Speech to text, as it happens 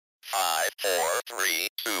5, 4, 3,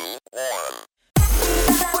 2, 1.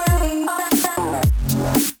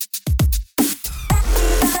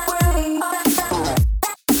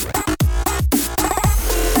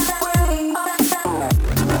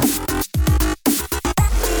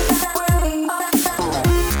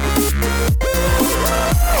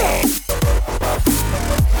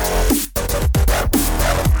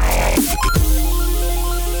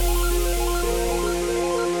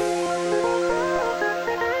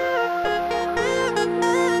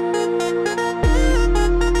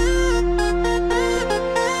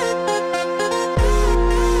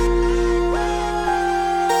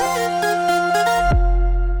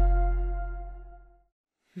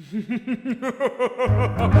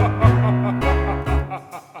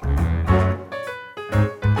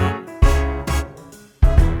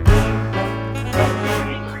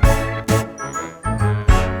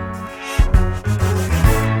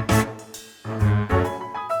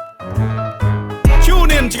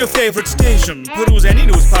 Tune in to your favorite station, peruse any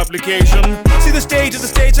news publication, see the state of the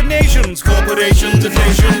states and nations, corporations,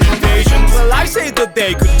 inflation, invasions. Well, I say that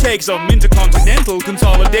they could take some intercontinental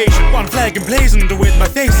consolidation. One flag emblazoned with my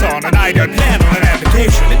face on, an ideal plan on an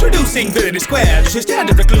application. Introducing Villainy Square, just a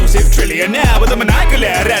standard reclusive trillionaire with a maniacal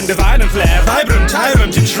air and a violent flair. Vibrant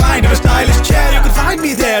tyrant enshrined in a stylish chair. You can find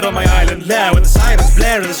me there on my island lair, with the sirens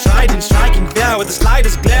blare and the strident striking there, with the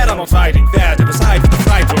slightest glare. I'm not fighting fair to decide with the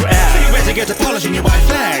frightful air. So you better get to polishing your white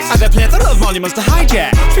flags, and a plethora of monuments to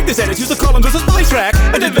hijack. Trick the Senate, use the columns as a spy track,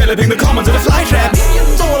 and developing the commons in a fly trap.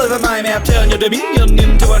 Minions all over my map, turn your dominion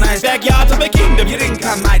into a nice backyard to my kingdom. Your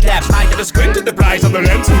income might lapse, might get a squint at the price on the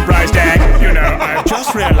ransom price tag. You know, I've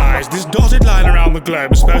just realized this dotted line around the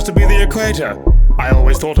globe is supposed to be the equator. I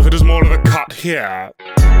always thought of it as more of a cut here.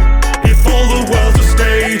 If all the world's a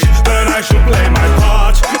stage, then I shall play my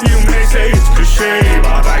part. You may say it's cliché,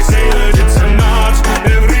 but I say that it's an art.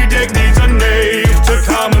 Every deck needs a knave to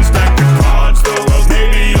come and stack the cards. The world may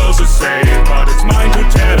be yours to save, but it's mine to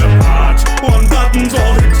tear apart. One button's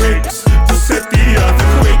all it takes to set the earth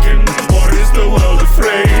quaking. Or is the world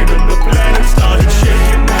afraid and the planet started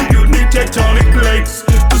shaking? You'd need tectonic plates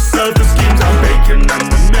to serve the schemes I'm baking, and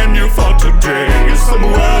the menu for today is some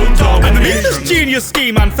world domination. And the meanest genius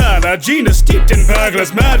scheme unfurler, genus steeped in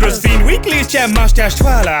burglars, murderers, fiend, weeklies, gem, mustache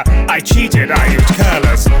twirler. I cheated, I used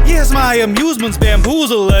curlers. Yes, my amusements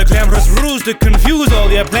bamboozle, a glamorous ruse to confuse all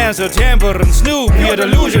your plans to tamper and snoop. You're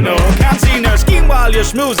delusional, can't see no scheme while you're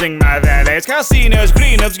schmoozing my valets. Casinos,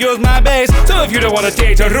 green obscures my base. So if you don't want to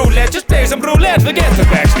date a roulette, just play some roulette, forget the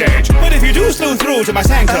backstage. But if you do sleuth through to my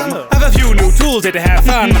sanctum, have a few new tools here to have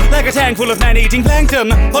fun, like a tank full of man-eating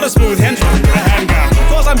plankton, or a smooth henchman with a handgun.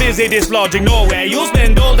 Cause I'm busy dislodging Norway, you'll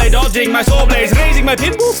spend all day dodging my saw blades, raising my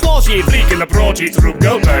pinball small sheet, leaking the pro cheats through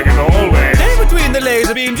Goldberg in the hallway. Day between the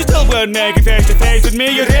laser beams, you still weren't making face to face with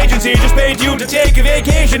me. Your agency just paid you to take a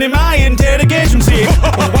vacation in my interrogation seat.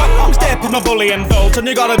 One wrong step in my bullion volts, and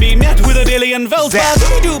you gotta be met with a billion volts. Well,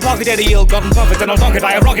 do we do pocket any ill-gotten profits, and I'll pocket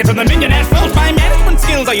by a rocket from the minionette fault. My management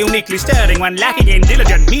skills are uniquely stirring when lacking in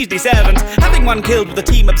diligent, measly servants. Having one killed with the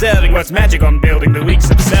team observing what's magic on building the weak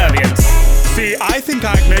subservience. See, I think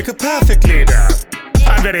I'd make a perfect leader.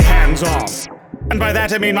 I'm very hands-on. And by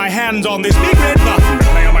that I mean my hands on this big red button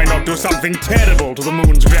that may or may not do something terrible to the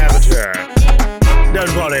moon's gravity.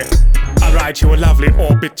 Don't worry, I'll write you a lovely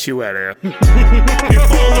obituary.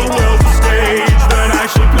 If all the world's a stage, then I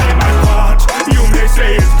should play my part. You may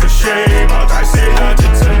say it's cliché, but I say that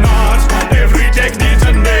it's an art. Every deck needs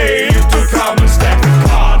a knave to come and stack the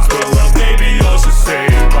cards. The world may be yours to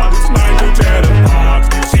save, but it's mine to tear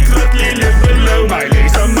apart. You secretly live below my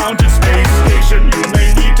laser-mounted space station. You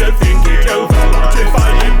may need to think it over, but if I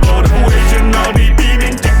get bored of waiting, I'll be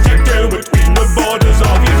beaming tic-tac-toe between the borders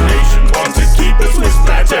of your nation. Want to keep a Swiss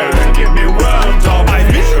plateau and give me world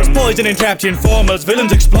domination. Poison entrapped informers,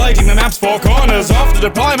 villains exploiting the map's four corners. Off to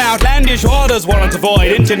deploy my outlandish orders, warrant to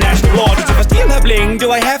avoid international waters. If I steal her bling,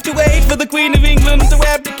 do I have to wait for the Queen of England to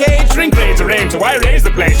abdicate? Shrink blades are aimed, so I raise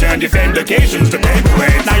the plate, turn defamed locations to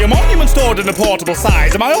paperweight. Now your monument's stored in a portable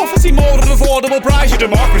size, and my office see more at an affordable price. Your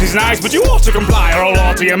democracy's nice, but you ought to comply, or I'll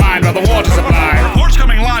alter your mind by the water supply. Reports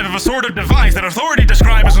coming live of a sordid device that authority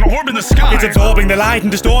describe as an orb in the sky. It's absorbing the light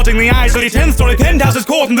and distorting the eyes, so the 10-story penthouse is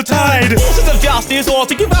caught in the tide. Forces of justice ought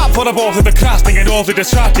to give up for the force of the crusting and awfully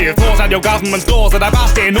destructive. Force out your government's doors that are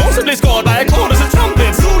busting, all simply scored by a chorus of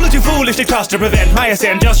trumpets. Rulers you foolishly trust to prevent my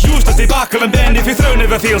ascent, just uselessly buckle and bend. If your throne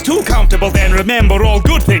never feels too comfortable, then remember all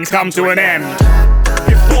good things come to an end.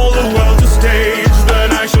 If all the world's a stage,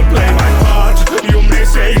 then I shall play my part. You may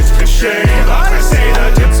say it's cliché, but I say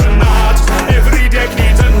that it's an art. Every deck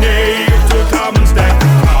needs a knave to come and stack the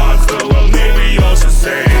cards. The world may be yours to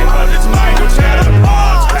save, but it's mine to tear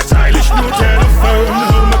apart. That's how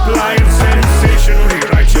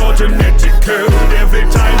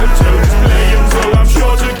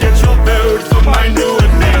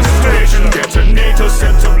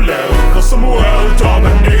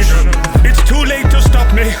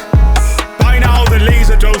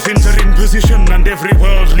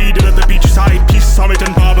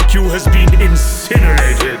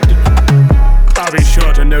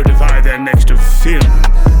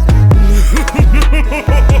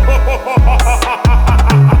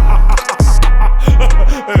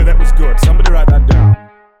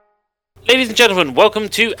gentlemen, welcome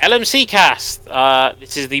to LMC Cast.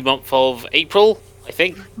 This is the month of April, I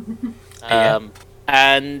think.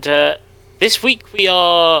 And this week we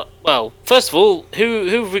are... Well, first of all, who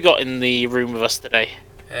have we got in the room with us today?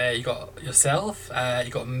 You got yourself,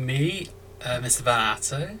 you got me, Mr.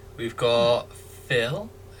 Vanato. We've got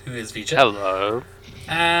Phil, who is VJ. Hello.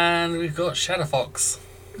 And we've got Shadow Fox.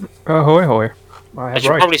 Ahoy, hoy. I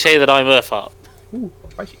should probably say that I'm Earthheart.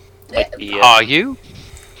 Are you?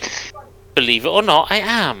 Believe it or not, I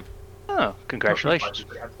am. Oh, congratulations.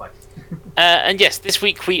 And yes, this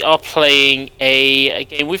week we are playing a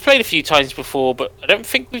game we've played a few times before, but I don't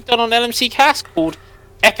think we've done on LMC Cast, called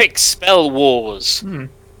Epic Spell Wars.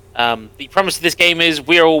 The premise of this game is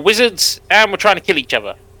we're all wizards and we're trying to kill each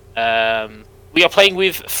other. We are playing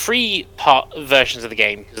with 3-part versions of the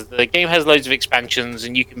game, because the game has loads of expansions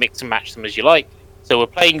and you can mix and match them as you like. So we're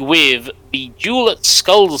playing with the Duel at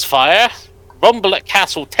Skullsfire, Rumble at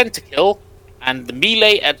Castle Tentakill, and the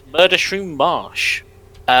Melee at Murdershroom Marsh.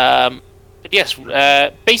 But yes,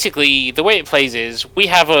 basically the way it plays is we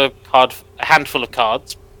have a handful of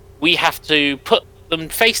cards. We have to put them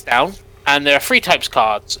face down, and there are 3 types of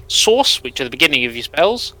cards: Source, which are the beginning of your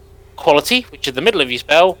spells; Quality, which is the middle of your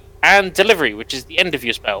spell; and Delivery, which is the end of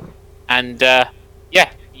your spell. And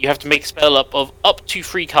you have to make a spell of up to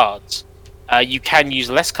 3 cards. You can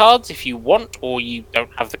use less cards if you want, or you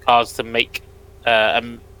don't have the cards to make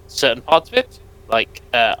certain parts of it. Like,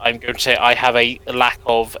 I'm going to say I have a lack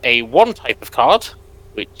of a 1 type of card,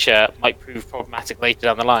 which might prove problematic later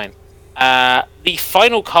down the line. The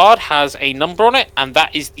final card has a number on it, and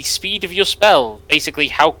that is the speed of your spell. Basically,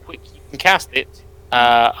 how quick you can cast it.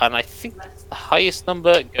 And I think that's the highest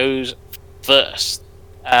number goes first.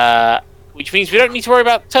 Which means we don't need to worry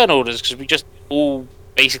about turn orders, because we just all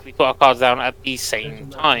basically put our cards down at the same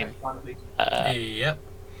time. Yep.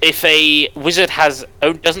 If a wizard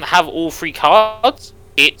doesn't have all 3 cards,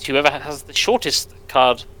 whoever has the shortest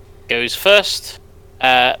card goes first.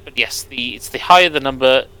 But yes, it's the higher the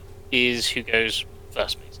number is who goes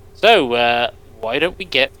first, basically. So why don't we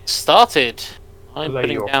get started? I'm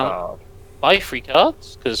putting down my 3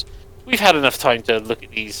 cards, because we've had enough time to look at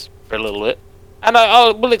these for a little bit, and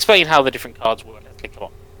we'll explain how the different cards work as they come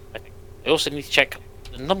on. I think I also need to check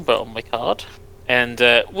the number on my card, and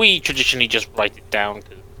we traditionally just write it down,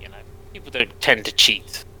 because people don't tend to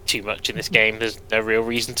cheat too much in this game. There's no real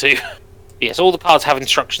reason to. Yes, all the cards have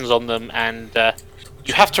instructions on them, and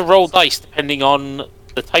you have to roll dice depending on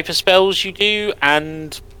the type of spells you do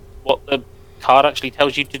and what the card actually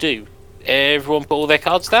tells you to do. Everyone put all their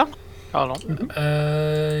cards down? Hold on.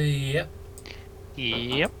 Yep.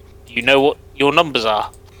 Yep. Do you know what your numbers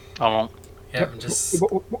are? Hold on. Yep, just...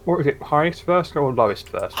 What is it? Highest first or lowest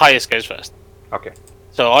first? Highest goes first. Okay.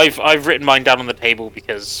 So I've written mine down on the table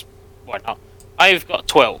because why not? I've got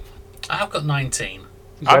 12. I've got 19.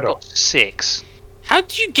 I've got 6. How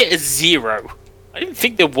did you get a 0? I didn't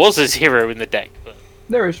think there was a 0 in the deck, but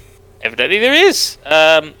There is. evidently there is.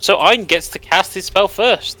 So Ein gets to cast his spell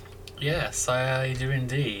first. Yes, I do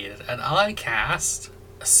indeed. And I cast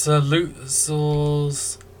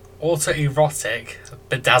Saluzor's Autoerotic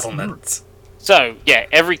Bedazzlement. So, yeah,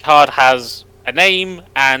 every card has a name,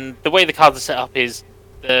 and the way the cards are set up is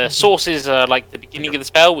the sources are like the beginning of the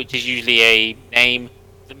spell, which is usually a name.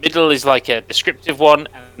 The middle is like a descriptive one,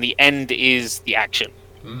 and the end is the action.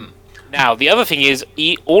 Now, the other thing is,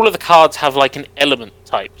 all of the cards have like an element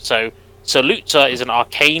type. So, Saluzar is an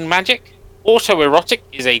arcane magic, Autoerotic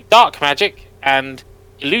is a dark magic, and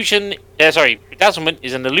Bedazzlement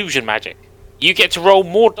is an illusion magic. You get to roll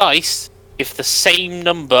more dice if the same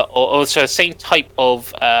number, or same type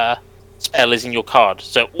of spell is in your card.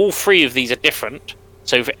 So all 3 of these are different.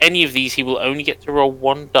 So for any of these, he will only get to roll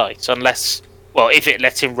 1 dice, unless, well, if it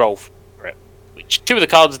lets him roll for it, which 2 of the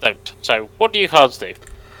cards don't. So what do your cards do?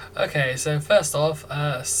 Okay, so first off,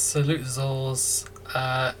 Saluzor's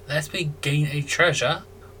lets me gain a treasure,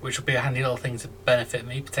 which will be a handy little thing to benefit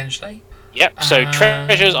me, potentially. Yep, so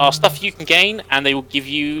treasures are stuff you can gain, and they will give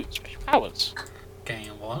you special powers. Gain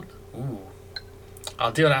 1. Ooh.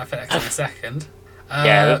 I'll deal that effect in a second.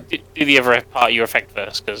 Do the other part of your effect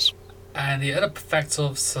first, because... And the other effect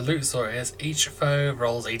of Saluzor is each foe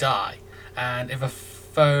rolls a die. And if a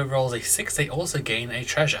foe rolls a 6, they also gain a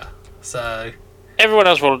treasure. So... Everyone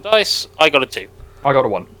else rolled a dice, I got a 2. I got a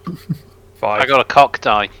 1. 5. I got a cock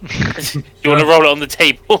die. You want to roll it on the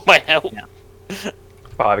table, my help? Yeah.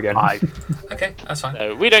 5 again. 5. Okay, that's fine.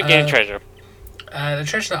 No, we don't gain treasure. The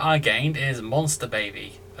treasure that I gained is Monster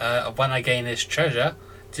Baby. When I gain this treasure,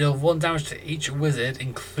 deal 1 damage to each wizard,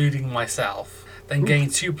 including myself. Then gain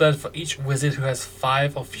 2 blood for each wizard who has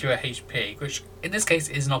 5 or fewer HP, which in this case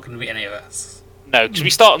is not going to be any of us. No, because we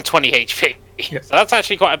start on 20 HP. Yeah. So that's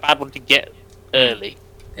actually quite a bad one to get early.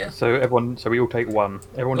 So we all take one.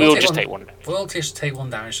 Everyone We all else just takes take one damage. We'll just take 1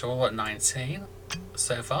 damage, so we're at 19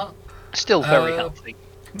 so far. Still very Uh, healthy.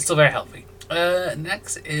 Still very healthy.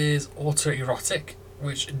 Next is Autoerotic,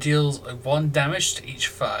 which deals 1 damage to each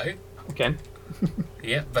foe. Again.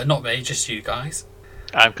 Yeah, but not me, just you guys.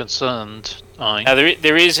 I'm concerned. Now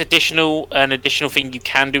there is an additional thing you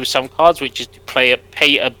can do with some cards, which is to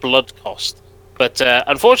pay a blood cost. But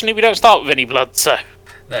unfortunately, we don't start with any blood, so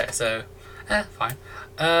There, so, fine.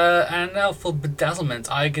 And now for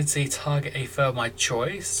Bedazzlement, I can see target a foe of my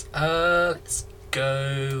choice. Let's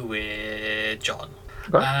go with John.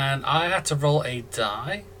 Okay. And I had to roll a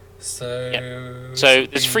die, so... So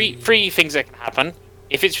there's three things that can happen.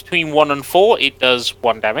 If it's between 1 and 4, it does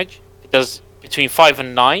 1 damage. It does between 5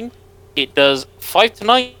 and 9, it does 5 to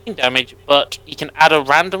 9 damage, but he can add a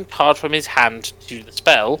random card from his hand to the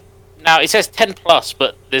spell. Now it says 10 plus,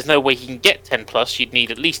 but there's no way he can get 10 plus. You'd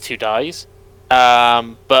need at least 2 dies.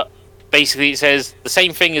 But basically it says the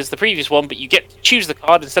same thing as the previous one, but you get to choose the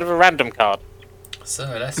card instead of a random card. So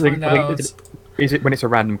let's I think- find I think out... Is it when it's a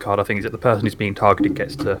random card? I think is it the person who's being targeted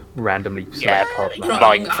gets to randomly select Yeah, a card. You know,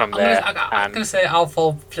 buying from there, I'm and- going to say I'll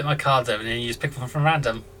flip my cards over and then you just pick one from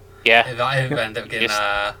random. Yeah. If I end up getting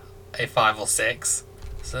Yes. a 5 or 6.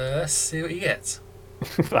 So let's see what you get.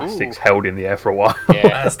 That 6 held in the air for a while.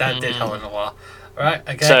 Yeah. That did hold in a while. Right,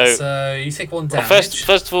 okay, so you take 1 Well, damage.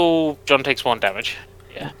 first of all, John takes 1 damage.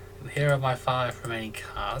 Yeah. Here are my 5 remaining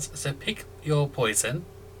cards. So pick your poison.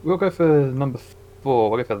 We'll go for number 4.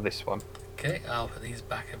 We'll go for this one. Okay, I'll put these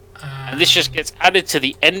back up. And this just gets added to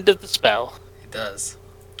the end of the spell. It does.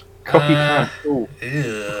 Copy Uh, card. Ooh.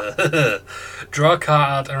 Ew. Draw a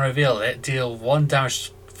card and reveal it. Deal 1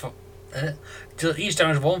 damage for... deal each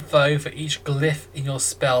damage 1 foe for each glyph in your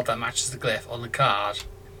spell that matches the glyph on the card.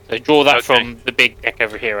 So draw that Okay. from the big deck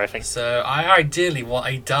over here, I think. So I ideally want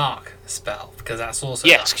a dark spell, because that's also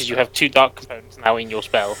Yes, dark because you spell. have 2 dark components now in your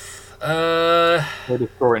spell. We'll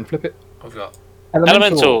just draw it and flip it. We've got...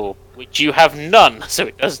 Elemental, which you have none, so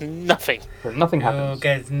it does nothing. So nothing You'll happens.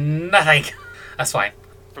 get nothing. That's fine.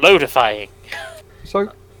 Floatifying.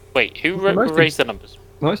 So Wait, who The most raised the numbers?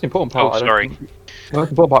 the most important part. Oh, sorry. The most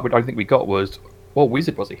important part I don't think we got was what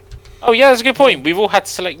wizard was he? Oh yeah, that's a good point. We've all had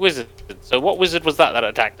to select wizard. So what wizard was that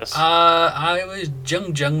attacked us? I was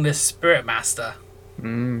Jung the Spirit Master.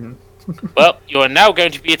 Mm. Well, you are now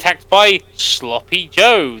going to be attacked by Sloppy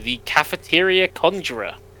Joe, the cafeteria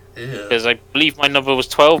conjurer. Ew. Because I believe my number was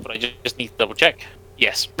 12, but I just need to double check.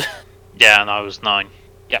 Yes. Yeah, and I was 9.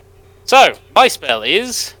 So, my spell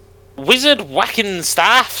is Wizard Whacking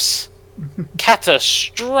Staffs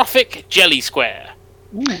Catastrophic Jelly Square.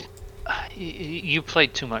 You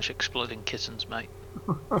played too much Exploding Kittens, mate.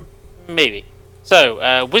 Maybe.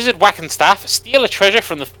 So, Wizard Whacking Staff, steal a treasure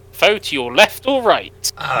from the foe to your left or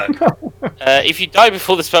right. Oh, If you die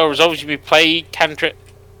before the spell resolves, you may play cantrip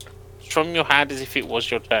from your hand as if it was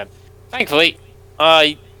your turn. Thankfully,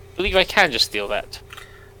 I believe I can just steal that.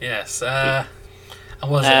 yes. And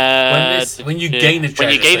what is it? When you gain a treasure.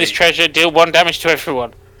 When you gain this so treasure, deal 1 damage to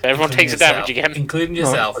everyone. So everyone including takes a damage yourself. again. Including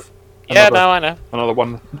yourself. Yeah, Another- no, I know. Another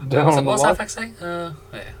one down What's on the what's line. that fact say? Yeah.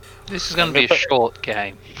 This is going to be a short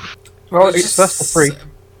game. Well, it's first to 3.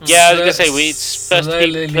 Yeah, I was gonna say it's first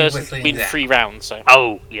slowly win whittling down. 3 rounds. So,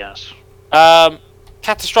 Oh, yes.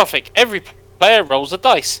 catastrophic. Every player rolls a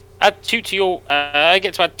dice. Add 2 to your. I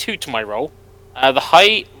get to add 2 to my roll. The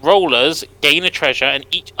high rollers gain a treasure, and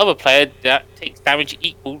each other player takes damage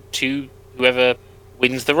equal to whoever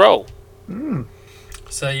wins the roll.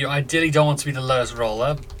 So you ideally don't want to be the lowest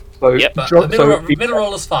roller, So, Yep. but John, the middle, so, middle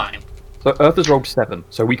roller's fine. so Earth has rolled 7,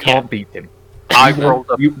 so we can't beat him. I rolled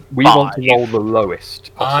a We want to 5. roll the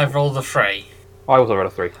lowest. possible. I've rolled a 3. I also rolled a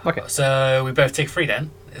 3. Okay. So we both take 3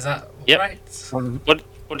 then. Is that Yep. right?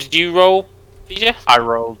 What did you roll, DJ? I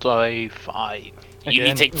rolled a 5. You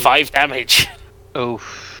Again. take 5 damage.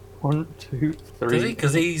 Oof. 1, 2, Does he? 3.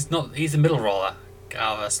 Because he's the middle roller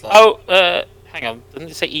out of a slot. Oh, hang on. Doesn't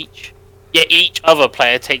it say each? Yeah, each other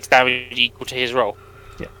player takes damage equal to his roll.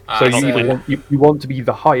 Yeah. Ah, So so- you either want you want to be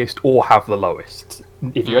the highest or have the lowest.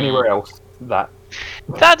 If you're anywhere else, that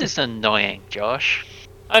That is annoying, Josh.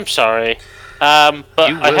 I'm sorry, but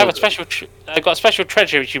You I have will. a special. I've got a special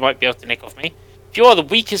treasure which you might be able to nick off me. If you are the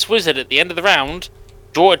weakest wizard at the end of the round,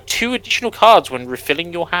 draw 2 additional cards when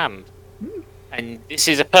refilling your hand, and this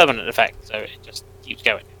is a permanent effect, so it just keeps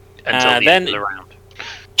going. Until the then- end of the round.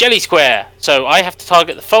 Jelly Square. So I have to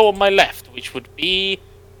target the foe on my left, which would be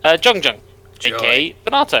Jung, Joy. aka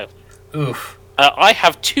Donato. Oof. I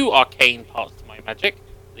have 2 arcane parts to my magic,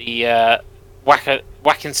 the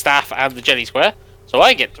whacking staff and the jelly square, so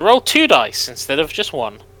I get to roll 2 dice instead of just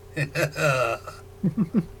 1. And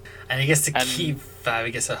he gets to And- keep that.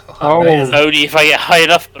 He gets a Oh. Only if I get high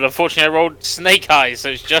enough, but unfortunately I rolled Snake Eyes, so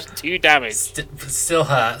it's just 2 damage. Still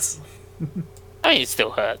hurts. I mean, it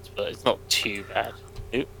still hurts, but it's not too bad.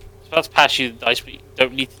 Nope. I was about to pass you the dice, but you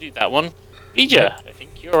don't need to do that one. Leisure, I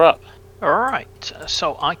think you're up. Alright,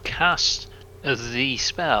 so I cast the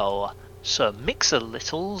spell Sir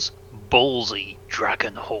Mix-a-Little's Ballsy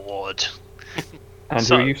Dragon Horde. And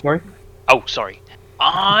So- who are you, sorry? Oh, sorry.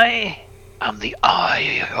 I am the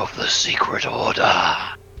Eye of the Secret Order.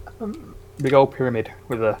 Big old pyramid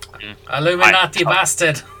with a... Illuminati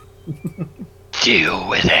bastard. Deal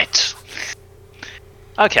with it.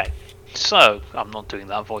 Okay, so I'm not doing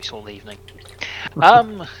that voice all evening.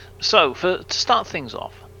 So to start things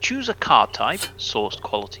off, choose a card type, source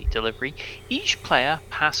quality delivery. Each player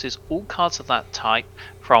passes all cards of that type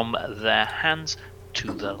from their hands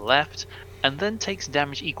to the left, and then takes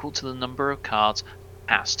damage equal to the number of cards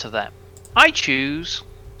passed to them. I choose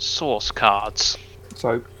source cards.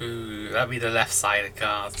 So, Ooh, that'd be the left side of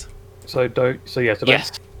cards.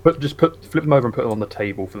 Yes. Flip them over and put them on the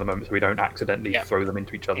table for the moment so we don't accidentally Yeah. throw them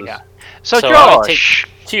into each other's. Yeah. So, So I Josh,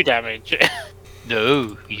 2 damage.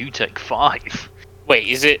 no, you take 5. Wait,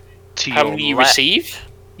 is it To how your many you left. receive?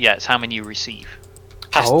 Yeah, it's how many you receive.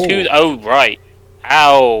 Past Oh. 2. Oh, right.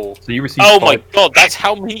 Ow. So you receive Oh 5. my god, that's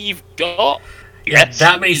how many you've got? Yeah, Yes,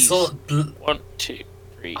 that many please. sort. 1, 2,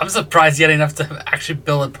 3. I'm surprised you had enough to actually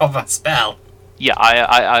build a proper spell. Yeah,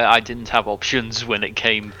 I didn't have options when it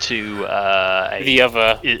came to The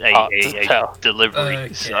other part to a spell. delivery.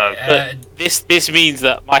 Okay. So But this means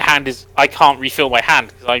that my hand is... I can't refill my hand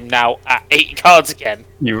because I'm now at 8 cards again.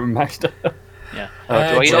 You maxed it. yeah.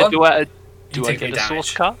 John, do I you get take a me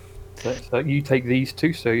source damage. card? So you take these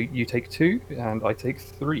 2, so you take 2, and I take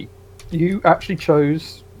 3. You actually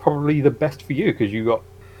chose probably the best for you, because you got...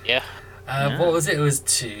 Yeah. What was it? It was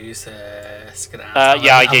 2, so... let's go down.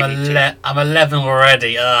 Yeah, I gave you 2. I'm 11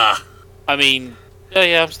 already. Ugh. I mean... Oh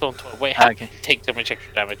yeah, I'm still on 12. Wait, how Okay. can you take so much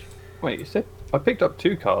extra damage? Wait, you said... I picked up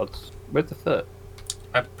 2 cards. Where's the third?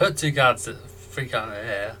 I put 2 cards, 3 cards in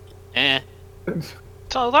here. Eh.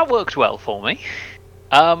 So that worked well for me.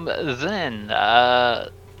 Then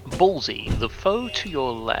Ballsy, the foe to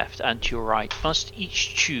your left and to your right must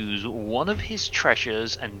each choose one of his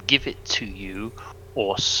treasures and give it to you,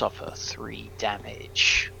 or suffer 3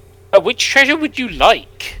 damage. Which treasure would you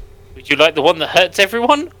like? Would you like the one that hurts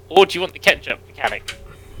everyone? Or do you want the ketchup mechanic?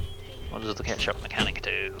 What does the ketchup mechanic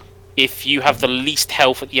do? If you have the least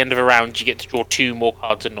health at the end of a round, you get to draw 2 more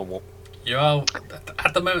cards than normal. You are,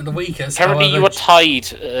 at the moment, the weakest. Currently, however, you are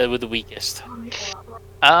tied with the weakest.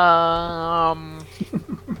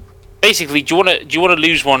 Basically, do you want to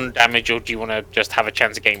lose 1 damage, or do you want to just have a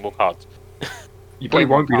chance of getting more cards? You probably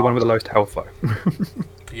won't be the one with the lowest health, though.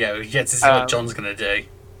 Yeah, we get to see what John's gonna do.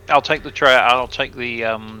 I'll take the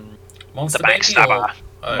Monster the baby backstabber. or-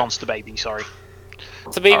 Oh. Monster baby, sorry.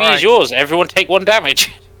 The baby Alright. is yours. Everyone take 1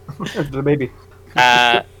 damage. Maybe.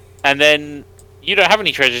 And then you don't have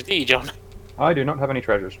any treasures, do you, John? I do not have any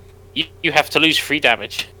treasures. You have to lose 3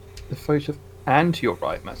 damage. The photo... And to your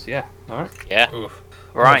right, Mass, yeah. Alright. Yeah. Oof.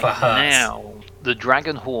 Right, that hurts. now, the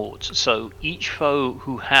Dragon Hordes. So each foe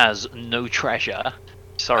who has no treasure...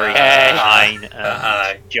 Sorry, Ryan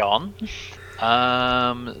and John.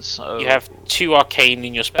 So... You have 2 arcane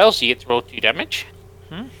in your spell, so you get to roll 2 damage.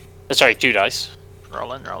 Hmm? Sorry, 2 dice.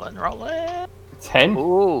 Rolling. 10?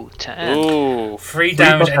 Ooh, 10. Ooh. 3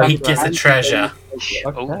 damage and he damage gets a and- treasure. Oh,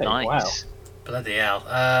 Okay, nice. wow. Bloody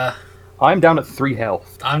hell. I'm down at 3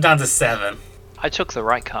 health. I'm down to 7. I took the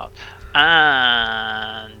right card.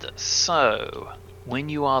 And so, when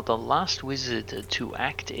you are the last wizard to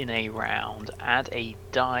act in a round, add a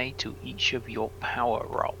die to each of your power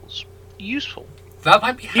rolls. Useful. That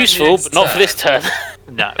might be handy Useful, next but not for this turn.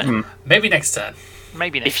 turn. No, Maybe next turn.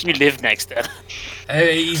 maybe next. if you live next turn.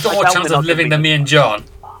 He's got I more doubt chance we're of not living gonna than be- me and John.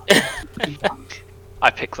 I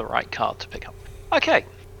pick the right card to pick up. Okay,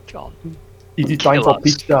 John. It is time Kill for us.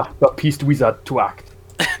 Peter, the Beast Wizard, to act.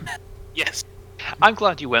 Yes. I'm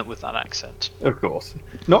glad you went with that accent. Of course.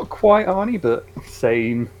 Not quite Arnie, but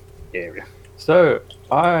same area. So,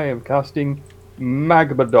 I am casting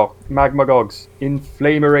Magmagogs,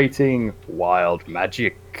 Inflamerating Wild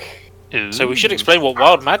Magic. So we should explain what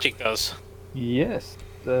wild magic does. Yes,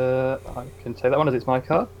 I can say that one as it's my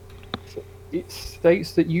card. So it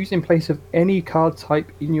states that use in place of any card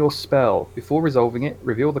type in your spell. Before resolving it,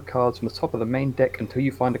 reveal the cards from the top of the main deck until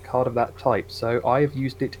you find a card of that type. So I have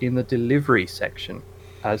used it in the delivery section.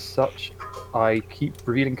 As such, I keep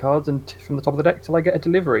revealing cards from the top of the deck till I get a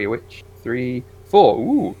delivery, which 3, 4.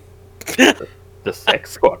 Ooh, the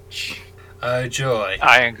Sex Squatch. Oh, joy.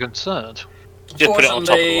 I am concerned. Just put it on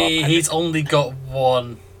top of the Fortunately, one. he's only got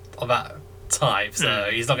one of that type, so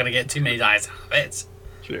he's not going to get too many dice out of it.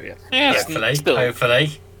 Sure, yeah. Yeah, Hopefully, still.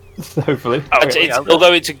 hopefully. Hopefully.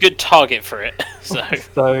 Although it's a good target for it. So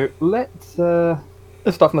So let's start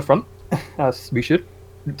from the front, as we should.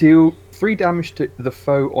 Deal 3 damage to the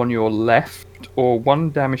foe on your left, or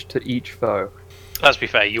 1 damage to each foe. Let's be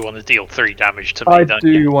fair, you want to deal 3 damage to me, I don't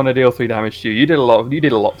do you? want to deal 3 damage to you. You did a lot. You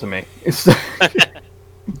did a lot to me.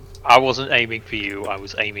 I wasn't aiming for you, I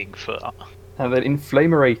was aiming for... And then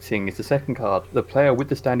Inflammerating is the second card. The player with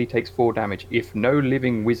the standee takes 4 damage. If no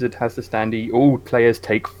living wizard has the standee, all players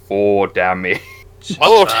take 4 damage.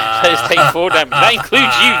 4 players take 4 damage. That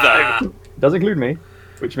includes you, though. Does include me,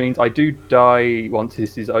 which means I do die once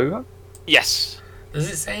this is over. Yes. Does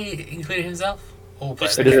it say including himself? All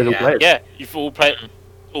players. It is all players. Yeah. You've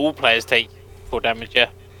all players take 4 damage.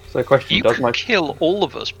 Yeah. So, question: You Does could my kill all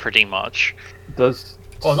of us, pretty much. does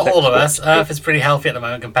Well, not Sex all of Watch us. Earth is pretty healthy at the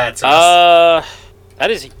moment compared to us.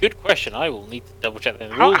 That is a good question. I will need to double check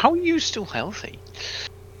that. How are you still healthy?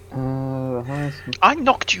 the highest? I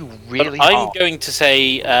knocked you really I'm hard. going to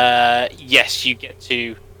say yes. You get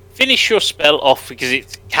to finish your spell off because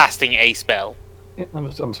it's casting a spell. Yeah,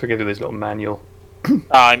 I'm just forgetting this little manual.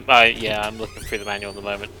 I'm looking through the manual at the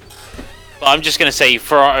moment. But I'm just going to say,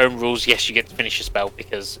 for our own rules, yes, you get to finish a spell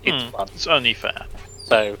because it's fun. It's only fair.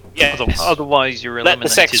 So, yeah. Otherwise, you're Let eliminated.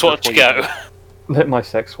 the sex watch before you go. Let my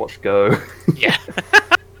sex watch go. Yeah.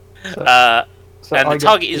 So And I the get-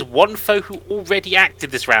 target is one foe who already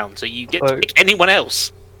acted this round, so you get to So- pick anyone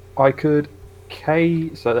else. I could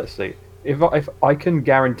So let's see. If I can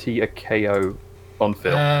guarantee a KO on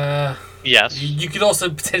Phil, Yes. You could also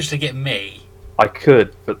potentially get me. I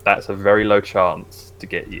could, but that's a very low chance to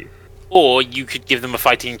get you. Or you could give them a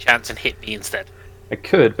fighting chance and hit me instead. I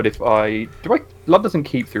could, but if I blood doesn't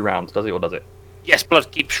keep through rounds, does it, or does it? Yes,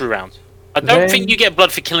 blood keeps through rounds. I don't Then- think you get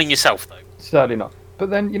blood for killing yourself, though. Certainly not. But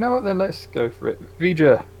then you know what? Then let's go for it.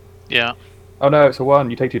 Vija. Yeah. Oh no, it's a 1.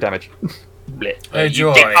 You take 2 damage. Bleh. Oh,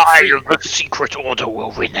 joy. The Secret Order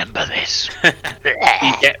will remember this.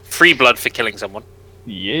 You get 3 blood for killing someone.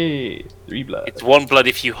 Yeah, 3 blood. It's 1 blood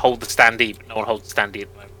if you hold the standee, but no one holds the standee at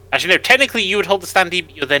the moment. Actually, no, technically you would hold the standee,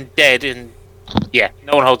 but you're then dead, and yeah,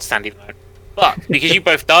 no one holds the standee at the moment. But because you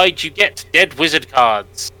both died, you get dead wizard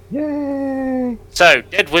cards. Yay! So,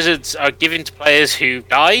 dead wizards are given to players who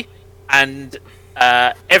die, and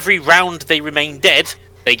every round they remain dead,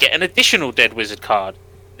 they get an additional dead wizard card.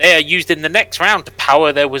 They are used in the next round to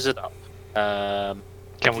power their wizard up.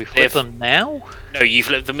 Can we flip them now? No, you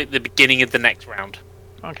flip them at the beginning of the next round,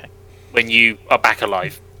 Okay. when you are back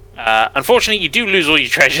alive. Unfortunately, you do lose all your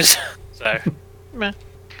treasures, so... Meh.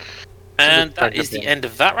 And that is the end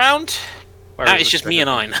of that round. Where Now is it's the just me and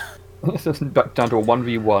trigger? Ein. It's just back down to a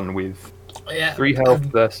 1v1 with Yeah. 3 health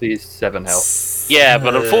versus 7 health. Yeah,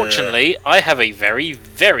 but unfortunately, I have a very,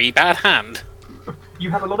 very bad hand. You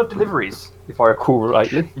have a lot of deliveries, if I recall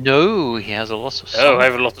rightly. No, he has a lot of Oh, I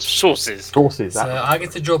have a lot of sources. Sources. So I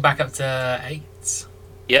get to draw back up to 8.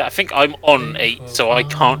 Yeah, I think I'm on 8, so I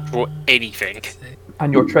can't draw anything.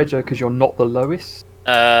 And your treasure, because you're not the lowest.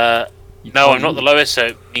 No, you I'm can't not the use- lowest, so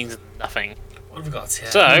it means nothing. What have we got here?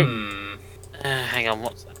 So- Hang on,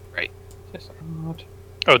 what's that? Right.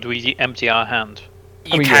 Oh, do we empty our hand?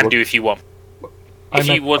 You mean, can yeah, do if you want. I If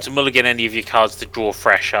you meant- want to mulligan any of your cards to draw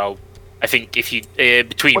fresh, I think if you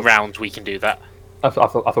between What? rounds we can do that. I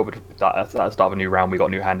thought at the start of a new round we got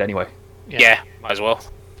a new hand anyway. Yeah, might as well.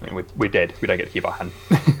 I mean, we're dead. We don't get to keep our hand.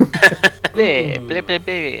 Blah, blah, blah,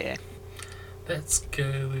 blah. Let's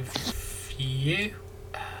go with you.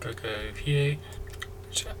 Go with you.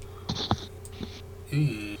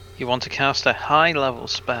 Ooh. You want to cast a high level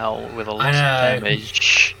spell with a lot of I know.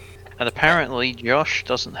 damage. And apparently Josh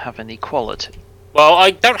doesn't have any quality. Well,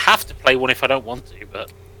 I don't have to play one if I don't want to,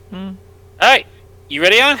 but. Hmm. Alright, you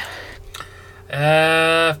ready, Anne?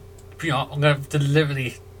 You know, I'm going to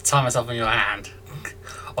deliberately tie myself on your hand.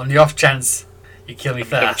 On the off chance you kill me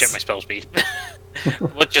Double first. check my spell speed.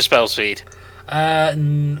 What's your spell speed?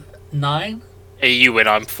 9? You win,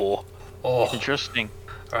 I'm 4. Oh, Interesting.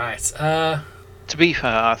 right. To be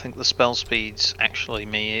fair, I think the spell speed's actually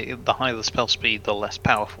me. The higher the spell speed, the less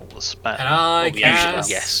powerful the spell. And I Usually, cast...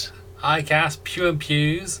 yes. I cast Pew and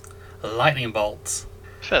Pew's Lightning Bolt.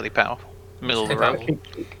 Fairly powerful. Middle of the Fairly road.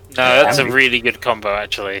 No, that's a Can be. really good combo,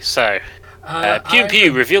 actually. So, Pew and I-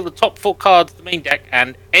 Pew, reveal the top 4 cards of the main deck,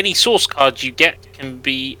 and any source cards you get can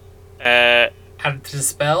be. Add it to the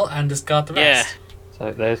spell and discard the Yeah. rest.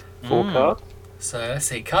 So there's 4 Mm. cards. So let's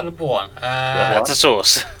see, card number 1. That's a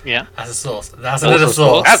source. Yeah. That's a source. That's Also another a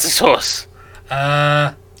source. That's a source.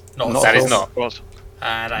 Not Not That is source. not. Was.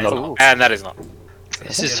 That is Not- not. And that is not.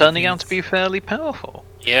 This is turning out to be fairly powerful.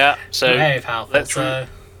 Yeah, so Very powerful. let's So,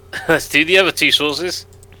 let's do the other two sources.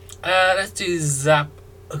 let's do Zap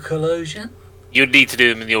Collusion. You'd need to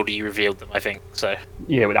do them in the order you revealed them, I think. So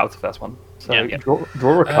Yeah, without the first one. So Yeah. draw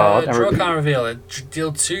a card and Draw a reveal- card and reveal it.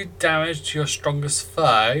 Deal 2 damage to your strongest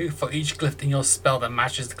foe for each glyph in your spell that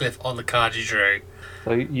matches the glyph on the card you drew.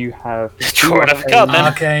 So you have Draw another card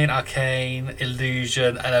then. Arcane,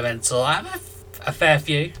 Illusion, Elemental. I have a fair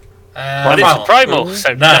few. But it's a primal, so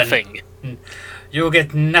None. nothing. You'll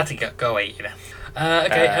get nothing. Go away, you know.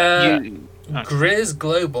 Okay, You- Grizz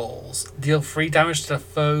Globals. Deal 3 damage to the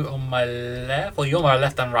foe on my left. Well, you're on my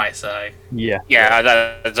left and right, so Yeah.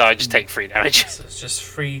 Yeah, I just take 3 damage. so it's just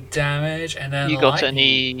 3 damage. And then You got lightning.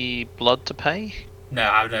 any blood to pay? No,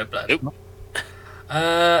 I have no blood. Nope.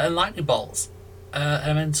 And lightning bolts.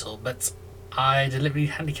 Elemental, but I deliberately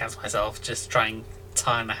handicapped myself just trying to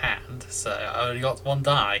tie in the hand, so I only got 1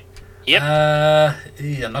 die. Yep.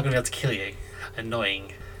 I'm not gonna be able to kill you.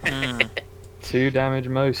 Annoying. 2 damage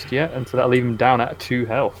most, yeah, and so that'll leave him down at 2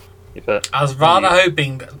 health. If it, I was rather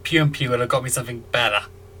hoping that Pew and Pew would have got me something better.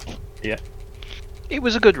 yeah. It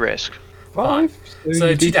was a good risk. 5. So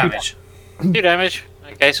you 2 do damage. 2 damage.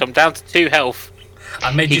 Okay, so I'm down to 2 health.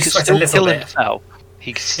 I made He you could sweat a still little kill bit. himself.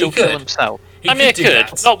 He could still could. kill himself. He I mean, I do could.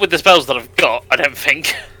 that. Not with the spells that I've got, I don't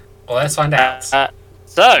think. Well, let's find out.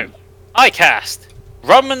 So, I cast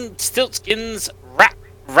Roman Stiltskin's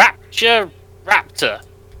Rapture Raptor.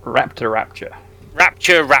 Raptor.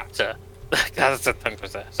 Rapture Raptor. That's a tongue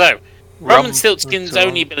twister. So, Roman Rum- Stiltskin's Raptor.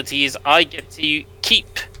 only ability is I get to keep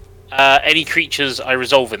any creatures I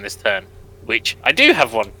resolve in this turn, which I do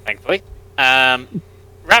have one, thankfully.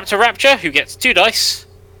 Raptor Rapture, who gets 2 dice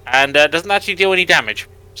and doesn't actually deal any damage.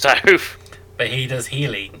 So, But he does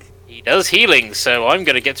healing. he does healing, so I'm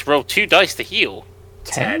going to get to roll 2 dice to heal.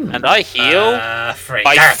 10. And I heal 3.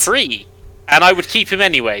 by Damn it. 3. And I would keep him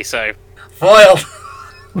anyway, so. Foiled!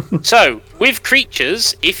 So, with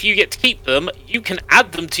creatures, if you get to keep them, you can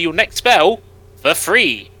add them to your next spell for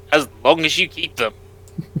free, as long as you keep them.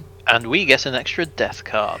 And we get an extra death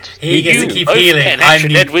card. He gets you to keep both healing. get an I extra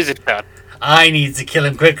need, dead wizard card. I need to kill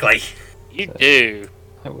him quickly. You do.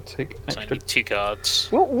 I will take So I extra. need 2 cards.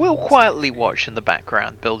 We'll quietly watch in the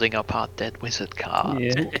background, building up our dead wizard card.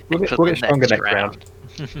 Yeah, we'll for get the stronger next next round.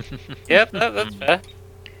 Yep, that's fair.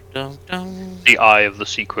 Dun, dun. The Eye of the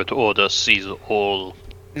Secret Order sees all.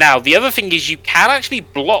 Now, the other thing is you can actually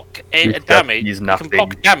block a You can damage. use You can nothing.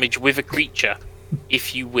 block damage with a creature,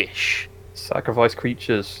 if you wish. Sacrifice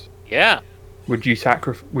creatures. Yeah. Would you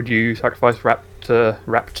sacrifice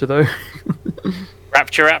Raptor though?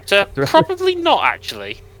 Rapture Raptor? Probably not,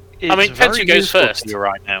 actually. It's I mean, depends very who goes useful to first. you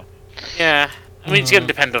right now. Yeah. I mean, it's going to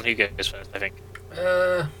depend on who goes first, I think.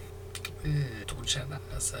 Double check that.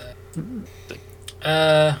 That's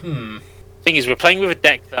Thing is, we're playing with a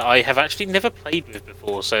deck that I have actually never played with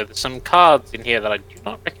before, so there's some cards in here that I do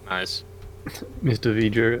not recognise. Mr.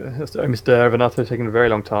 Mr. Renato taking a very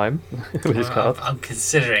long time with his cards. I'm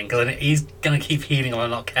considering, because he's going to keep healing if I'm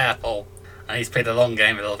not careful. And he's played a long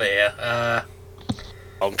game a little bit here.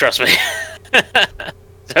 Oh, trust me.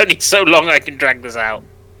 It's only so long I can drag this out.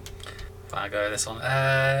 If I go with this one.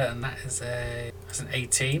 And that's an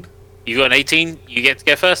 18. You got an 18, you get to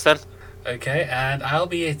go first then. Okay, and I'll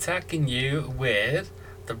be attacking you with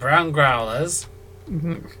the Brown Growlers,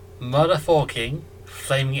 Mother Forking,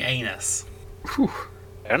 Flaming Anus. Whew.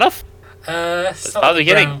 Fair enough. Start start with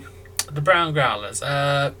the beginning. The Brown Growlers.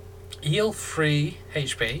 Heal 3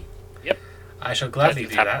 HP. Yep. I shall gladly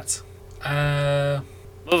do Perfect. that.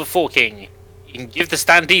 Mother Forking. You can give the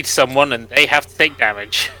standee to someone and they have to take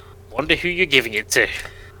damage. Wonder who you're giving it to.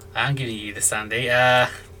 I'm giving you the Sandy. I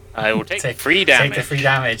will take 3 damage. Take the 3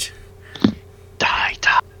 damage. Die.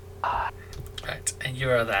 Right, and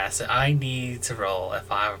you're there, so I need to roll a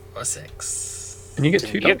 5 or 6. And you get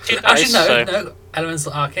 2 You get dice. 2 dice, Actually, so... no.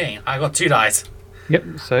 Elemental Arcane. I got 2 dice. Yep,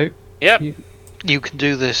 so Yep. You can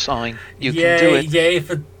do this, Sign. You yay, can do it. Yay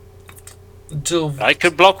for dual. I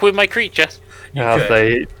could block with my creature. I'll could.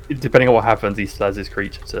 say, depending on what happens, he still has his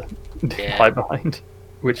creature to Yeah. hide behind.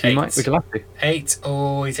 Which he 8. might, which he'll have to. 8.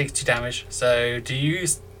 Oh, he takes 2 damage. So, do you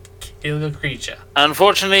kill the creature?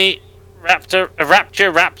 Unfortunately,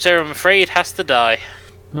 Raptor, I'm afraid, has to die.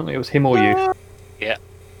 No, it was him or you. Yeah.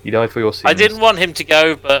 You died for your sins. I didn't want him to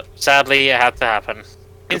go, but sadly it had to happen.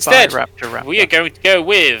 Instead, Raptor. we are going to go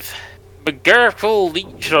with McGurkle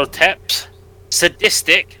Leechotep's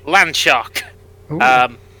Sadistic Landshark. Ooh.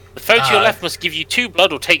 The foe to your Ah. left must give you 2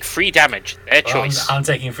 blood or take 3 damage. Their Well, choice. I'm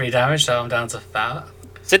taking 3 damage, so I'm down to that.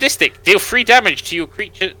 Sadistic, deal 3 damage to your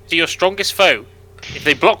creature, to your strongest foe. If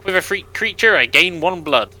they block with a free creature, I gain 1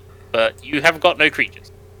 blood. But you have got no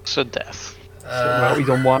creatures. So death. Well, he's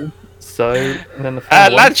on one. So, and then the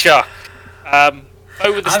final one. Landshark.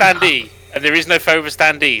 Foe with the standee, and there is no foe with a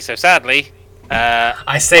standee. So sadly,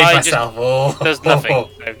 I saved myself. Does nothing.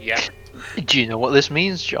 So, yeah. Do you know what this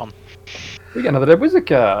means, John? We get another Dead Wizard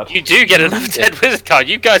card. You do get another Dead Wizard card.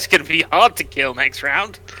 You guys are going to be hard to kill next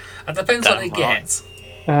round. It depends what he gets.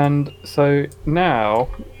 And so now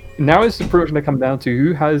it's pretty much going to come down to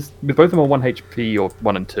who has, with both of them on 1 HP or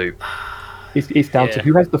 1 and 2. It's down to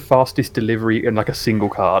who has the fastest delivery in like a single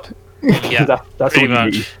card. Yeah, that's pretty all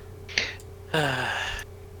you much. need.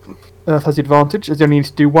 Earth has the advantage as he only needs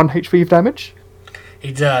to do 1 HP of damage.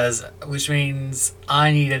 He does, which means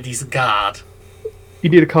I need a decent card. You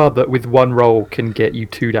need a card that with 1 roll can get you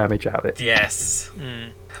 2 damage out of it. Yes.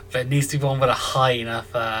 But it needs to be one with a high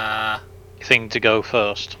enough Thing to go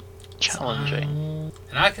first. Challenging.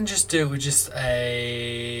 and I can just do it with just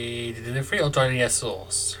a delivery, or do I need a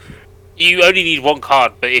source? You only need 1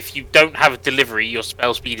 card, but if you don't have a delivery, your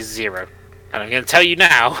spell speed is 0. And I'm going to tell you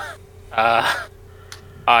now,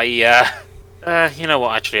 you know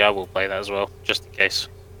what? Actually, I will play that as well, just in case.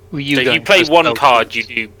 Well, So if you play 1 card, you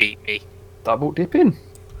do beat me. Double dip in.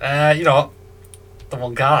 You know what? The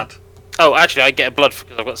 1 card. Oh, actually, I get a blood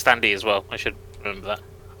because I've got standee as well. I should remember that.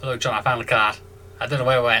 Look, John, I found the card. I don't know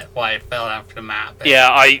why it fell down from the map. But... Yeah,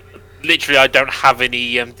 I don't have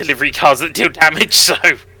any delivery cards that deal damage, so...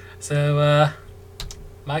 So,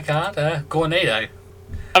 my card, Gornado.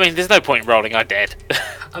 I mean, there's no point in rolling, I dead.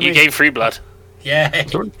 You gain free blood. Yeah.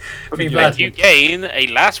 Sorry? Free blood. You gain a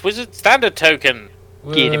Last Wizard standard token.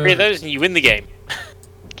 Get 3 of those and you win the game.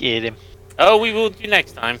 Get him. Oh, we will do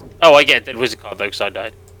next time. Oh, I get a Dead Wizard card though, because I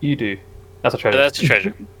died. You do. That's a treasure. But that's a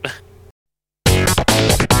treasure.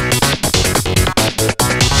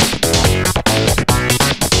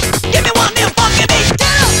 Give me one, fucking beat.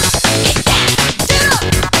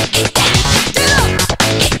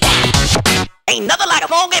 Ain't nothing like a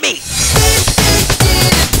funky beat.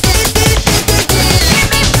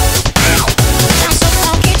 Sounds so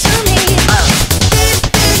funky to me.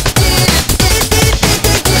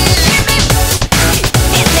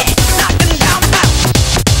 Hit it, knocking down the house.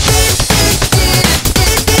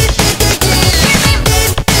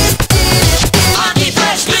 Funky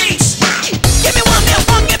fresh.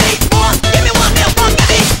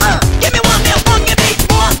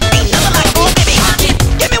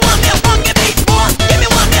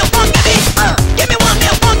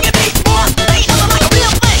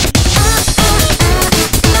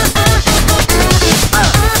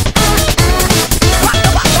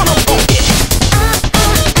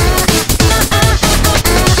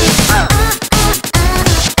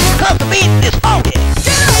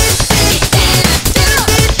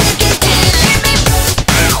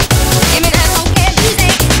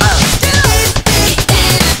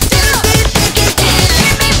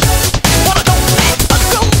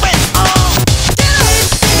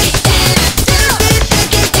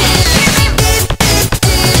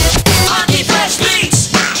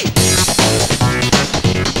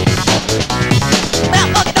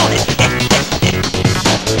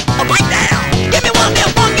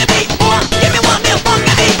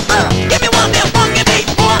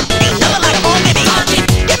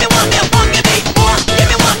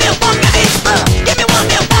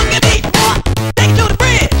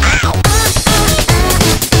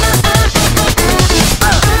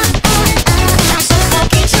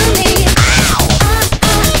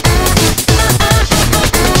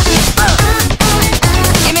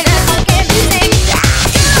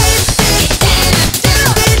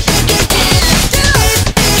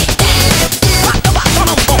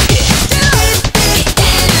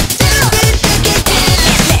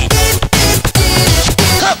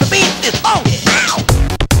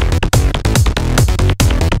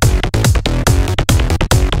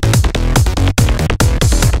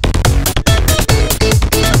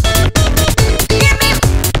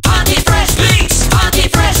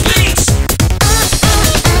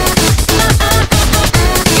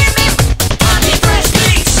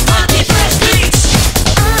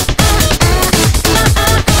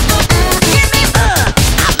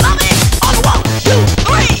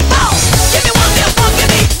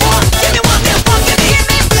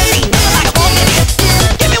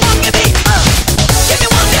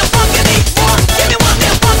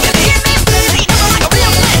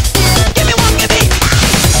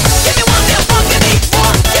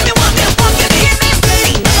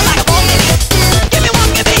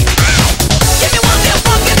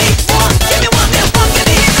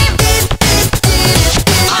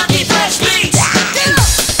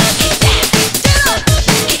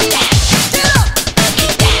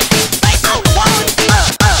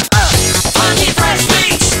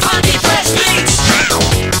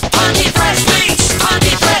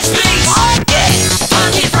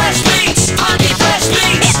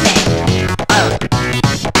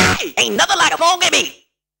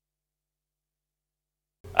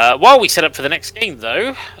 While we set up for the next game,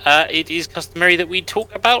 though, it is customary that we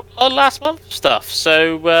talk about our last month stuff.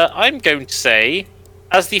 So I'm going to say,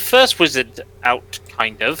 as the first wizard out,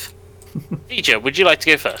 kind of, DJ, would you like to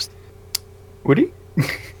go first? Would he?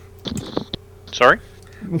 Sorry?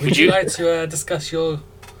 Would you like to discuss your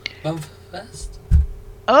month first?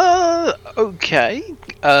 Okay.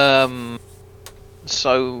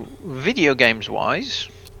 So, video games wise,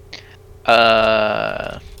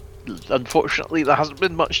 unfortunately, there hasn't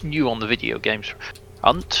been much new on the video games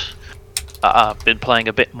front. I've been playing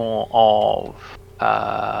a bit more of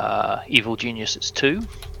Evil Geniuses 2.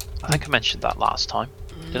 I think I mentioned that last time,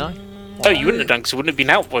 did I? Oh, you wouldn't have done, because it wouldn't have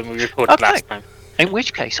been out when we recorded last time. In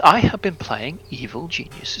which case, I have been playing Evil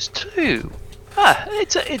Geniuses 2.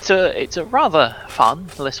 It's a rather fun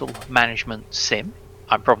little management sim.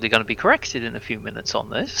 I'm probably going to be corrected in a few minutes on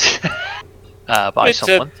this by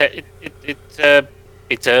someone. It's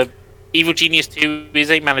a Evil Genius 2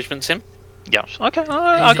 is a management sim. Yes. Okay.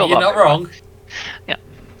 I got You're that. not wrong. Yeah.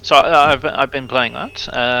 So I've been playing that.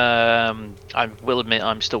 I will admit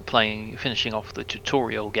I'm still finishing off the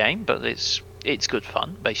tutorial game, but it's good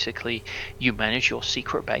fun. Basically, you manage your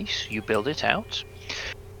secret base, you build it out,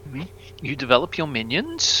 you develop your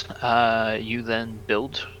minions, you then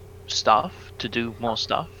build stuff to do more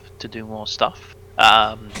stuff.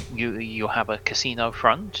 You have a casino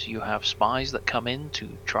front. You have spies that come in to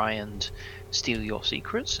try and steal your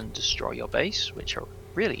secrets and destroy your base, which are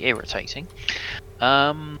really irritating.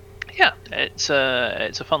 Yeah, it's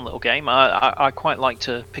a fun little game. I quite like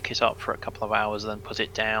to pick it up for a couple of hours, then put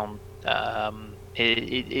it down.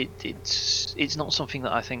 It's not something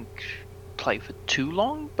that I think play for too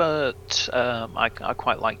long, but I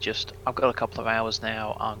quite like just, I've got a couple of hours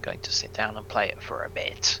now, I'm going to sit down and play it for a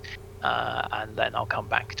bit, and then I'll come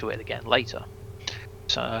back to it again later.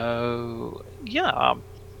 So yeah, I'm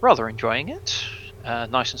rather enjoying it.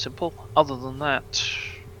 Nice and simple. Other than that,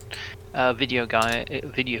 video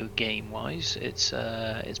game wise, it's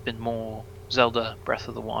been more Zelda Breath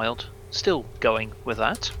of the Wild. Still going with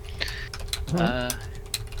that. I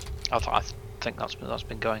think that's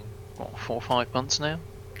been going, what, 4 or 5 months now.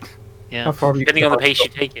 Yeah. How far have you Depending on the got? pace you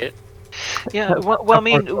take it. Yeah. Well, I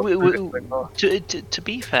mean, How to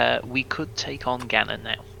be fair, we could take on Ganon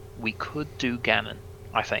now. We could do Ganon,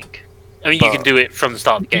 I think. I mean, you can do it from the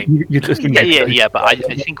start of the game. You just Yeah, but I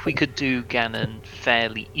think we could do Ganon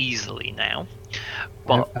fairly easily now.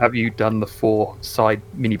 But have you done the 4 side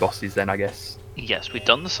mini bosses then? I guess. yes, we've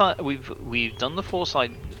done we've done the 4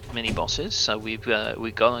 side mini bosses, so we've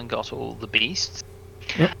gone and got all the beasts.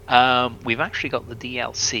 Yep. We've actually got the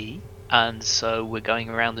DLC, and so we're going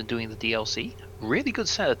around and doing the DLC. Really good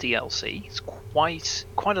set of DLC. It's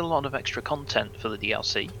quite a lot of extra content for the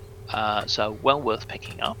DLC, so well worth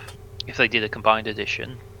picking up. If they did a combined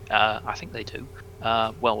edition, I think they do.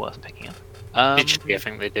 Well worth picking up. Digitally, I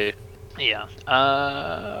think they do. Yeah.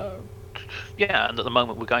 Yeah, and at the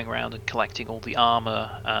moment we're going around and collecting all the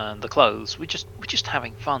armor and the clothes. We're just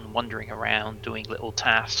having fun wandering around, doing little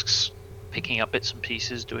tasks, picking up bits and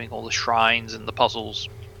pieces, doing all the shrines and the puzzles.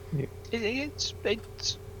 Yeah.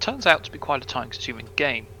 It turns out to be quite a time-consuming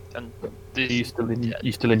game. And Are you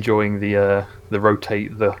still enjoying the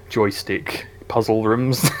rotate the joystick puzzle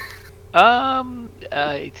rooms?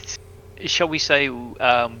 Shall we say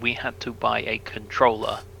we had to buy a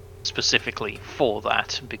controller specifically for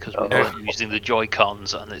that because we weren't using the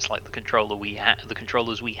Joy-Cons, and it's like the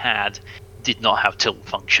controllers we had did not have tilt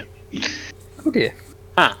function. Oh dear.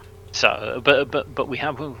 So, but we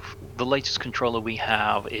have the latest controller we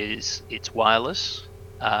have it's wireless,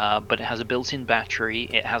 but it has a built-in battery.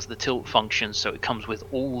 It has the tilt function, so it comes with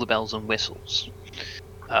all the bells and whistles.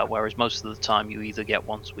 Whereas most of the time you either get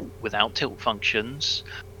ones without tilt functions,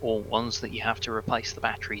 or ones that you have to replace the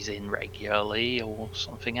batteries in regularly, or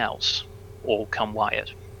something else, or come wired.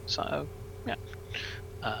 So yeah.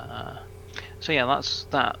 So yeah, that's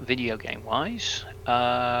that video game wise.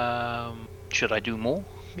 Should I do more?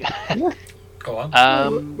 Go on.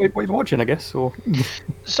 What are you watching? I guess or.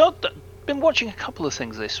 So been watching a couple of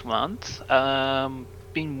things this month.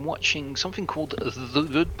 Been watching something called The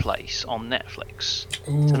Good Place on Netflix.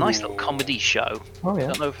 It's a nice little comedy show. Oh yeah.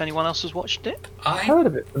 Don't know if anyone else has watched it. I Heard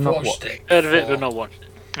of it, but not watched watched. it. Heard of it, but not watched it.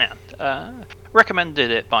 Yeah,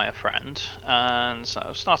 recommended it by a friend, and so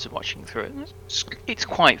I started watching through it. It's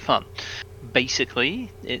quite fun.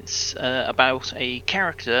 Basically, it's about a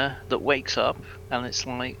character that wakes up, and it's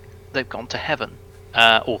like they've gone to heaven,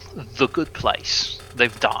 or the good place.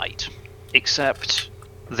 They've died, except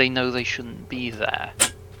they know they shouldn't be there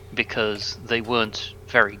because they weren't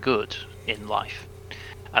very good in life,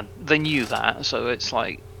 and they knew that. So it's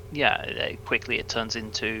like quickly it turns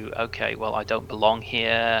into, okay, well, I don't belong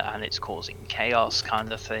here, and it's causing chaos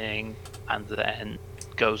kind of thing, and then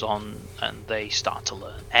goes on and they start to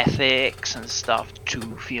learn ethics and stuff to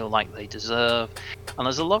feel like they deserve. And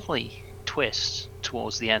there's a lovely twist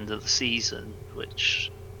towards the end of the season,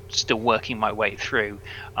 which still working my way through.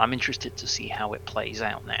 I'm interested to see how it plays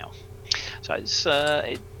out now. So it's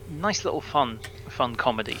a nice little fun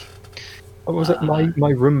comedy. What was it? My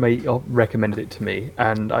roommate recommended it to me,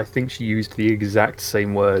 and I think she used the exact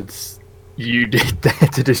same words you did there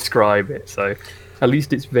to describe it. So at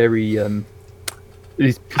least it's very.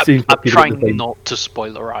 It seems I'm like people trying at the same- not to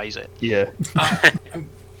spoilerize it. Yeah.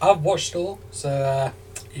 I've watched it all, so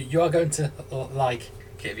you are going to like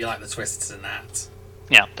if you like the twists in that.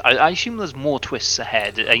 Yeah, I assume there's more twists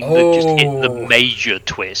ahead. They've just hit the Oh. major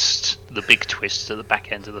twist, the big twist at the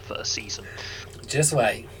back end of the first season. Just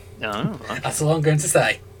wait. Oh, okay. That's all I'm going to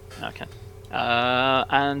say. Okay.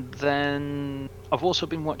 And then I've also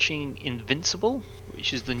been watching Invincible,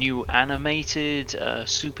 which is the new animated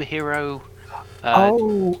superhero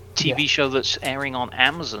TV show that's airing on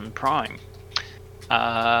Amazon Prime,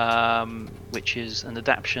 which is an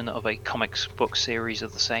adaptation of a comics book series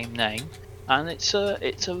of the same name. And it's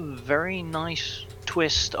a very nice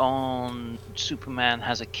twist on Superman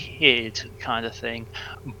has a kid kind of thing,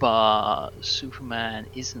 but Superman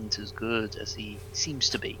isn't as good as he seems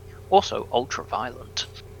to be. Also, ultra violent.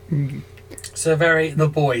 So very The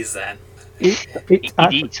Boys then. It's It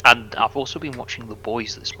is, and I've also been watching The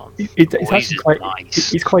Boys this month. It's Boys actually is quite,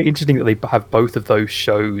 nice. it's quite interesting that they have both of those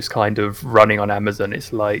shows kind of running on Amazon.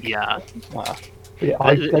 It's like, Yeah, yeah,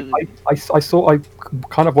 I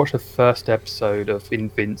kind of watched the first episode of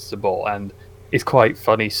Invincible, and it's quite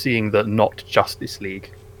funny seeing that not Justice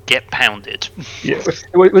League. get pounded. Yeah,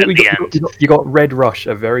 the you got Red Rush,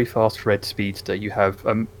 a very fast red speedster. You have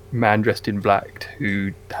a man dressed in black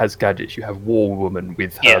who has gadgets. You have War Woman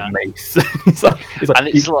with her Yeah. mace. it's like And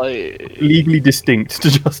it's like, legally distinct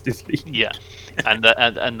to Justice League. yeah, and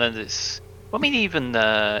then it's. I mean, even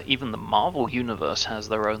the Marvel universe has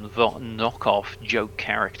their own knockoff joke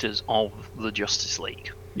characters of the Justice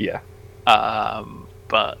League. Yeah.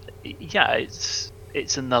 But yeah,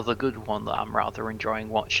 it's another good one that I'm rather enjoying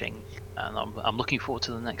watching, and I'm looking forward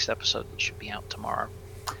to the next episode, which should be out tomorrow.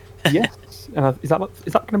 Yes. Is that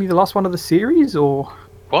going to be the last one of the series, or?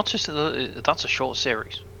 Well, that's a short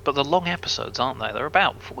series, but they're long episodes, aren't they? They're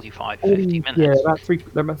about 45, 50 minutes. Yeah, about three.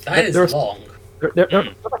 That is long. They're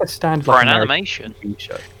like a standard For like an American animation. TV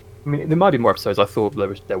show. I mean, there might be more episodes. I thought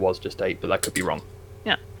there was just 8, but that could be wrong.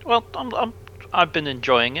 Yeah, well, I've been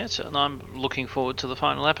enjoying it, and I'm looking forward to the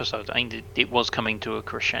final episode. I mean, it was coming to a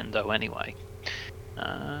crescendo anyway,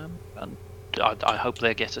 and I hope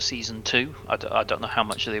they get a season 2. I don't know how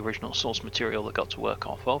much of the original source material they got to work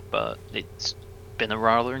off of, but it's been a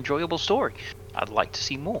rather enjoyable story. I'd like to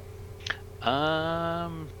see more.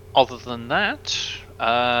 Other than that,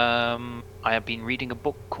 I have been reading a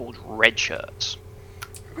book called Red Shirts.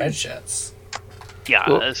 Red shirts. Yeah,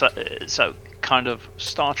 Cool. so kind of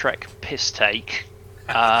Star Trek piss take,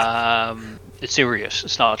 a serious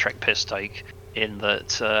Star Trek piss take, in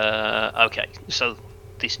that, okay, so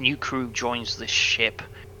this new crew joins this ship,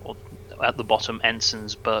 or at the bottom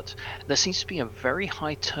ensigns, but there seems to be a very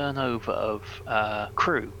high turnover of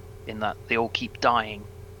crew, in that they all keep dying,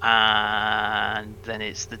 and then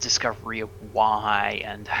it's the discovery of why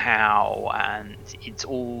and how, and it's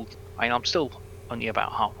all, I mean, I'm still only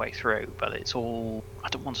about halfway through, but it's all, I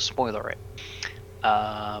don't want to spoiler it.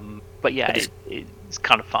 But yeah, it's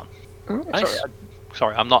kind of fun.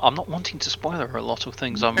 Sorry, I'm not wanting to spoiler a lot of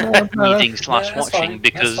things I'm reading / that's watching fine,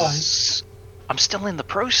 because I'm still in the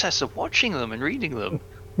process of watching them and reading them.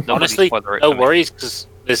 Nobody Honestly, spoiler it no for me. worries, because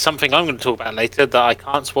there's something I'm going to talk about later that I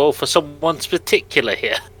can't spoil for someone's particular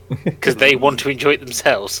here, because they want to enjoy it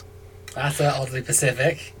themselves. That's oddly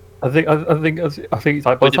specific. I think it's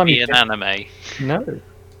like by Would the it time be you an get, anime? no,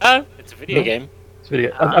 Oh, it's a video No. game. it's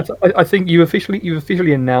video. I think you've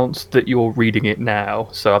officially announced that you're reading it now.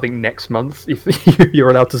 So I think next month, if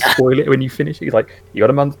you're allowed to spoil it when you finish it, it's like you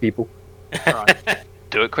got a month, people. Right.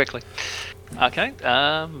 Do it quickly. Okay.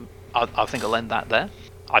 I think I'll end that there.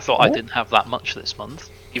 I thought I didn't have that much this month.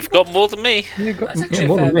 You've got more than me. You got That's actually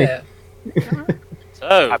more a than fair me. bit.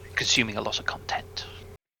 So, I've been consuming a lot of content.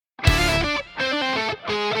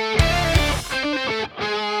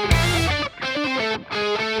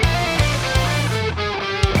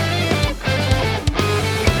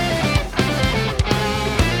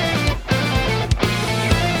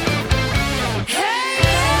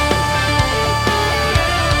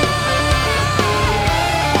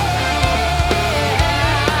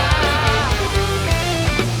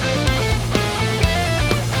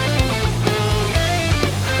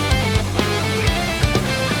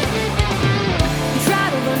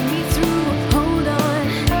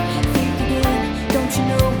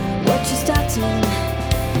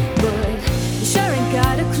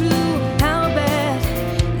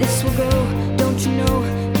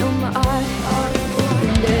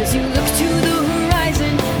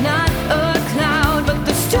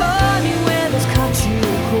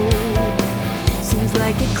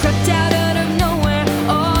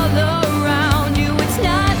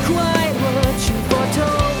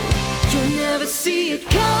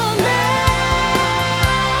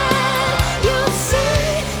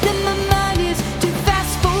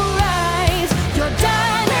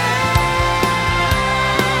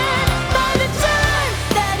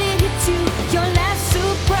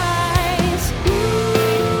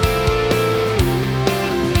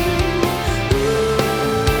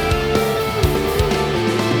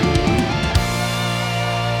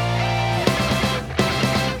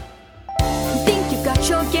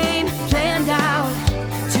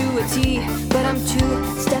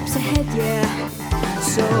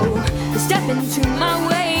 into my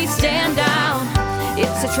way, stand down.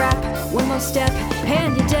 It's a trap, one more step,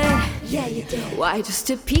 and you're dead. Yeah, you're dead. Why just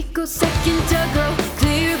a picosecond ago,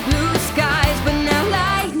 clear blue skies, but now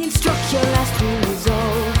lightning struck your last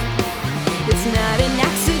resolve. It's not an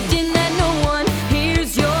accident that no one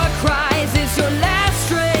hears your cries. It's your last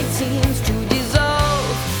strength seems to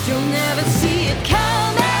dissolve. You'll never see